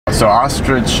So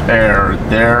Ostrich Air,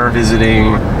 they're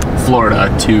visiting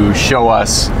Florida to show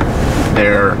us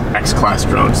their X-Class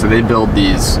drones. So they build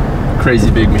these crazy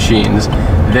big machines.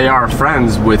 They are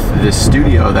friends with this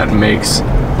studio that makes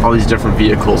all these different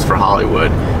vehicles for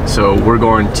Hollywood. So we're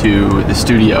going to the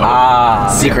studio.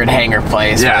 Secret hangar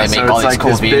place where they make all these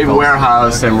cool vehicles. Big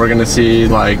warehouse, and we're gonna see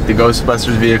like the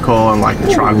Ghostbusters vehicle and like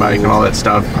the Tron bike and all that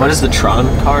stuff. What is the Tron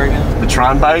car again? The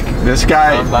Tron bike? This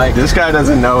guy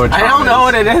doesn't know what Tron I don't know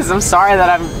is. what it is. I'm sorry that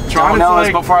I don't know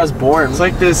it before I was born. It's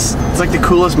like this. It's like the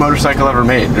coolest motorcycle ever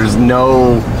made. There's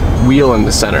no wheel in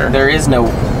the center. There is no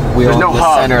wheel in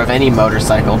the center of any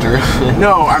motorcycle, Drew.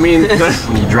 No, I mean,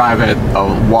 when you drive it,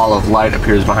 a wall of light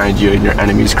appears behind you and your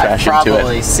enemies crash into it. I've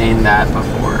probably seen that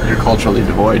before. You're culturally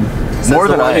devoid. More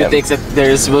than I am. Who thinks that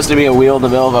there's supposed to be a wheel in the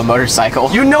middle of a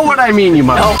motorcycle? You know what I mean, you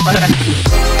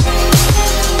motherfucker.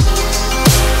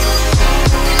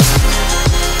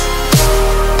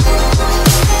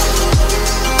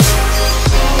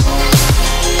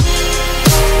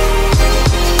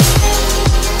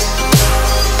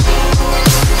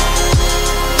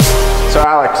 So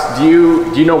Alex, do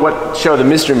you know what show the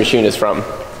Mystery Machine is from?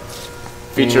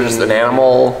 Features an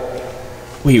animal.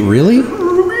 Wait, really?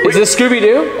 Is this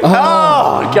Scooby-Doo?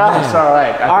 Oh gosh, all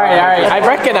right. All right. I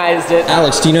recognized it.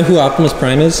 Alex, do you know who Optimus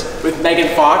Prime is? With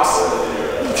Megan Fox.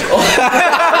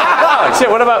 Oh shit!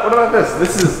 What about this?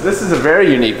 This is a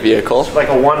very unique vehicle. Like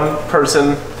a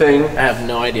one-person thing. I have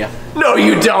no idea. No,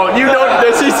 you don't. You don't.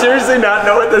 Does he seriously not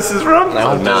know what this is from?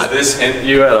 No, I'm not. Does this hint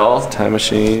you at all? Time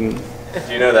Machine.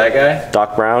 Do you know that guy?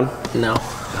 Doc Brown? No.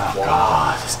 Oh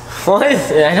God. What?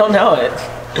 I don't know it.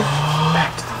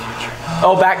 Back to the Future.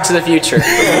 Oh, Back to the Future.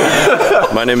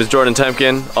 My name is Jordan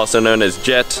Temkin, also known as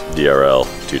Jet, DRL,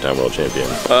 two-time world champion.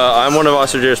 I'm one of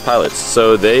Ostrich Air's pilots.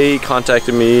 So they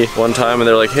contacted me one time and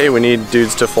they're like, hey, we need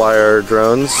dudes to fly our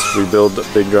drones. We build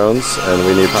big drones and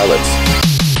we need pilots.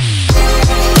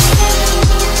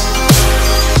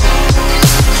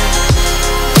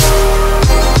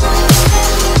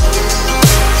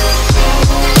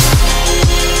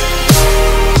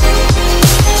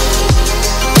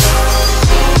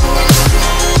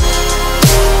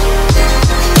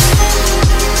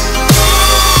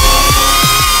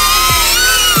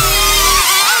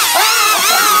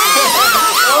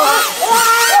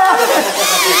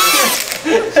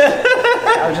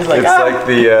 It's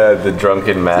like the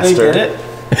drunken master. You did it?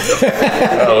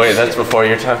 Oh wait, that's before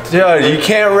your time. Dude, you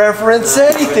can't reference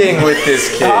anything with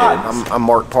this kid. I'm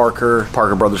Mark Parker,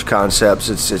 Parker Brothers Concepts.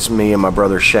 It's me and my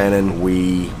brother Shannon.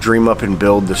 We dream up and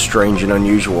build the strange and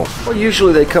unusual. Well,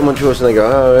 usually they come into us and they go,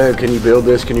 oh, can you build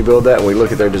this? Can you build that? And we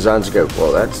look at their designs and go,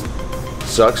 well, that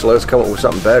sucks. Let's come up with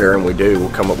something better. And we do. We'll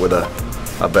come up with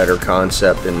a better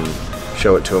concept and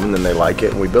show it to them, and then they like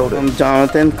it, and we build it. I'm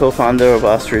Jonathan, co-founder of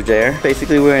Ostrich Air.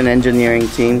 Basically, we're an engineering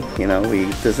team. You know, we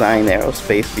design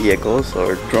aerospace vehicles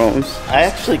or drones. I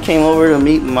actually came over to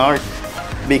meet Mark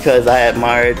because I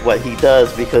admired what he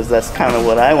does, because that's kind of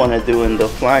what I want to do in the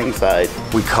flying side.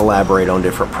 We collaborate on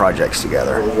different projects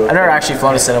together. I've never actually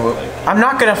flown a Cinewoop. I'm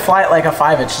not going to fly it like a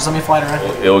 5-inch. Just let me fly it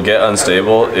around. It will get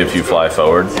unstable if you fly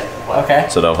forward. Okay.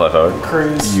 So don't fly forward.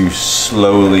 Cruise. You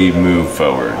slowly move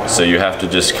forward. So you have to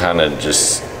just kind of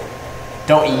just...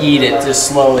 Don't yeet it, just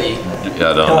slowly. I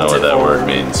don't know what that word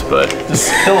means, but...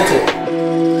 Just tilt it.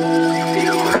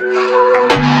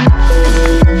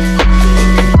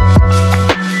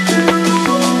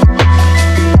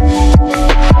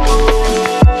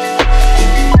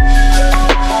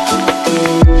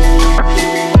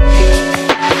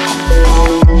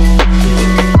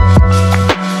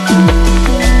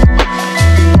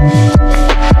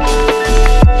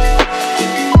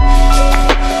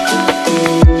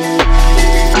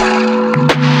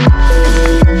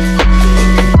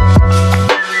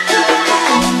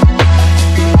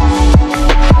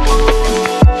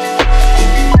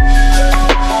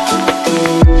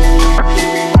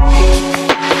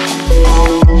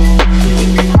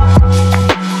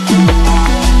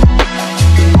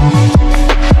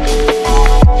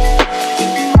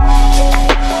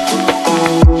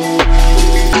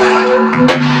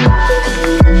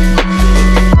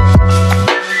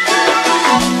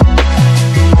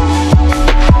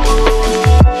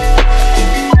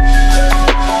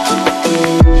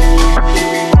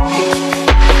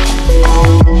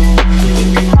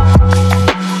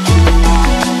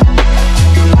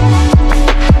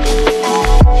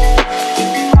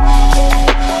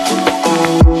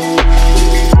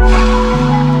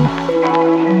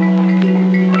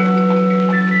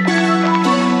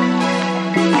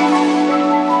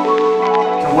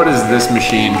 What is this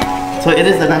machine? So it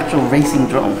is an actual racing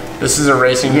drone. This is a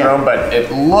racing drone, but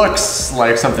it looks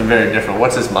like something very different.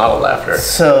 What's this modeled after?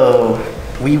 So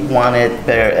we wanted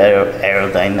better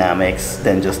aerodynamics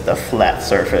than just a flat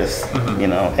surface, you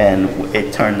know, and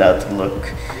it turned out to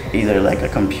look either like a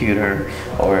computer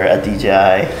or a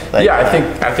DJI. Like,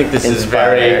 yeah, I think this is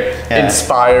very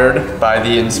inspired by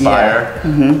the Inspire.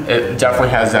 It definitely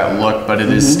has that look, but it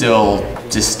is still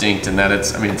distinct in that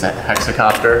it's, I mean, it's a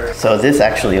hexacopter. So this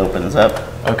actually opens up.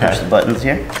 Okay. Push the buttons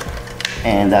here,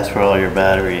 and that's where all your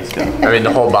batteries go. I mean,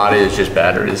 the whole body is just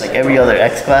batteries. Like every other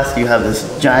X Class, you have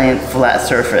this giant flat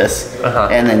surface,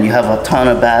 and then you have a ton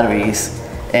of batteries.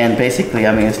 And basically,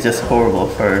 I mean, it's just horrible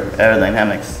for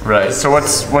aerodynamics. Right. So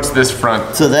what's this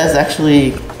front? So that's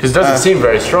actually... Because it doesn't seem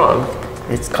very strong.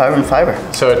 It's carbon fiber.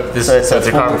 So it's a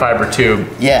carbon fiber tube.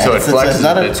 Yeah, so it flexes it's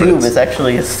not a tube. It's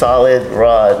actually a solid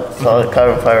rod, solid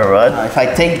carbon fiber rod. If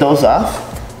I take those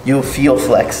off, you'll feel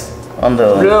flex on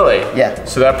the... Really? Yeah.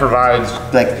 So that provides...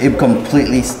 Like, it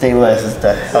completely stabilizes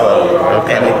the hell out of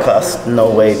it. And it costs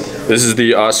no weight. This is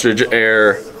the Ostrich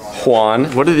Air Juan.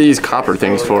 What are these copper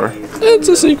things for? It's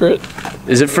a secret.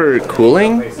 Is it for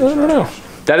cooling? I don't know.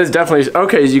 That is definitely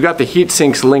okay. You got the heat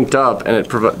sinks linked up, and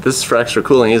this is for extra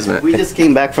cooling, isn't it? We just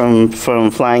came back from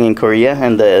flying in Korea,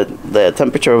 and the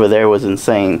temperature over there was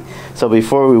insane. So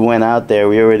before we went out there,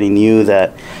 we already knew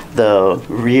that the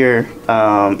rear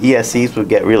ESCs would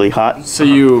get really hot. So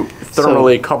you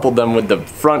thermally coupled them with the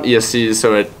front ESCs,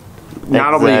 so it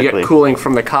not only you get cooling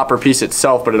from the copper piece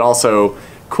itself, but it also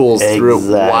cools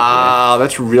through. Wow,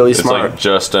 that's really smart. It's like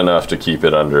just enough to keep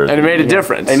it under. And it made a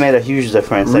difference. It made a huge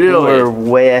difference. Really? Like, we were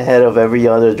way ahead of every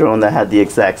other drone that had the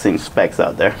exact same specs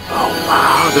out there. Oh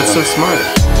wow, that's so smart.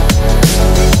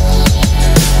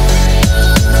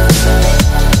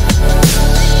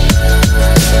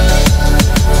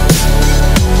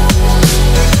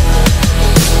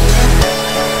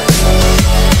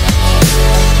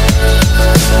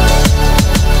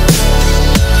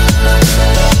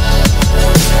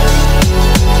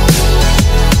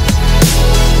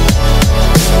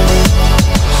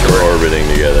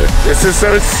 This is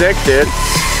so sick, dude.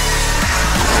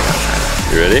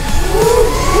 You ready?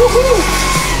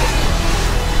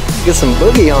 Get some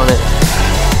boogie on it.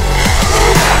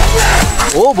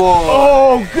 Oh boy.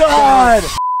 Oh god!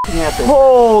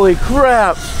 Holy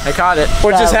crap! I caught it.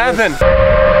 What just happened?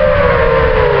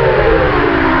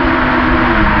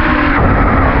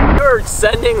 We were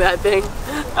sending that thing.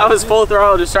 I was full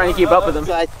throttle just trying to keep up with him.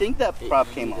 So I think that prop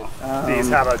came off. These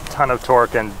have a ton of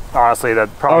torque, and honestly, the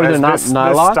problem is this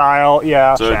nylon? style,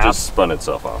 So it just spun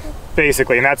itself off.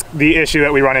 basically, and that's the issue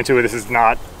that we run into. This is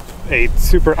not a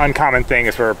super uncommon thing,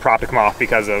 is for a prop to come off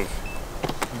because of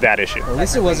that issue. At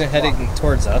least it wasn't heading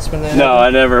towards us when that No,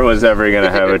 happened. I never was ever going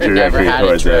to have a trajectory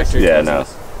towards us. Yeah, no.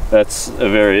 That's a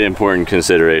very important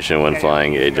consideration when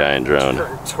flying a giant drone.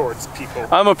 Towards people.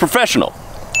 I'm a professional.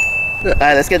 All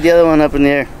right, let's get the other one up in the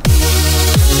air.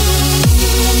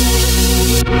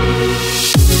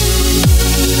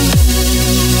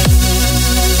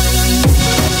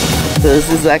 So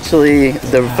this is actually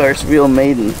the first real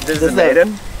maiden. This is a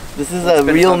maiden? This is a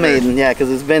real maiden, yeah, because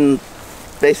it's been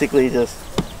basically just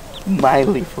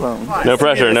mildly flown. No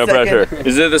pressure, no pressure.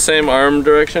 Is it the same arm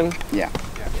direction? Yeah.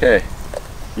 Okay.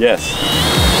 Yes.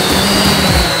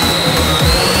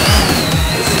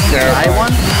 High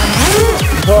one?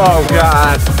 Oh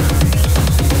god.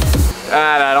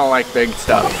 I don't like big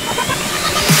stuff.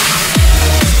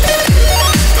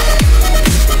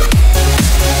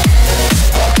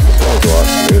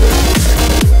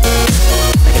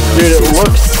 Dude, it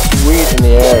looks sweet in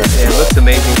the air. Yeah, it looks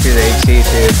amazing through the HC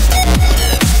too.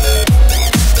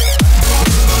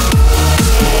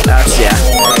 That's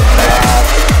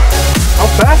How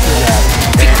fast is that?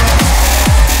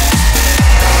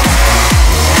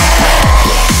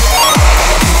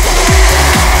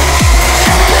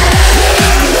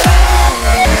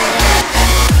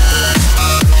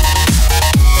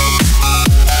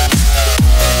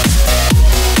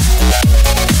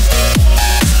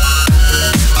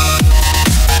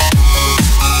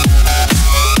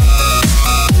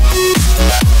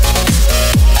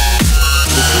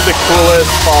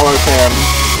 Coolest follow cam.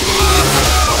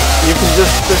 You can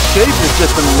just, the shape is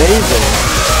just amazing.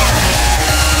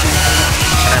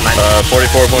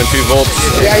 44.2 volts.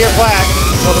 Yeah, you're black.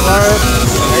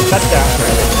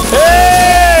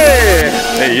 Hey!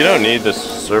 Hey, you don't need this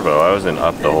servo. I was in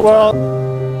up the whole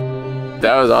time.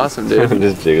 That was awesome, dude. I'm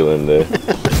just jiggling there.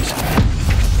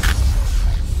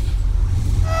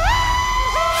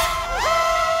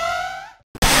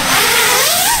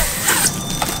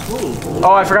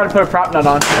 Oh, I forgot to put a prop nut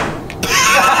on.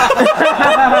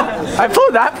 I flew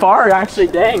that far, actually,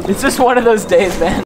 dang. It's just one of those days, man.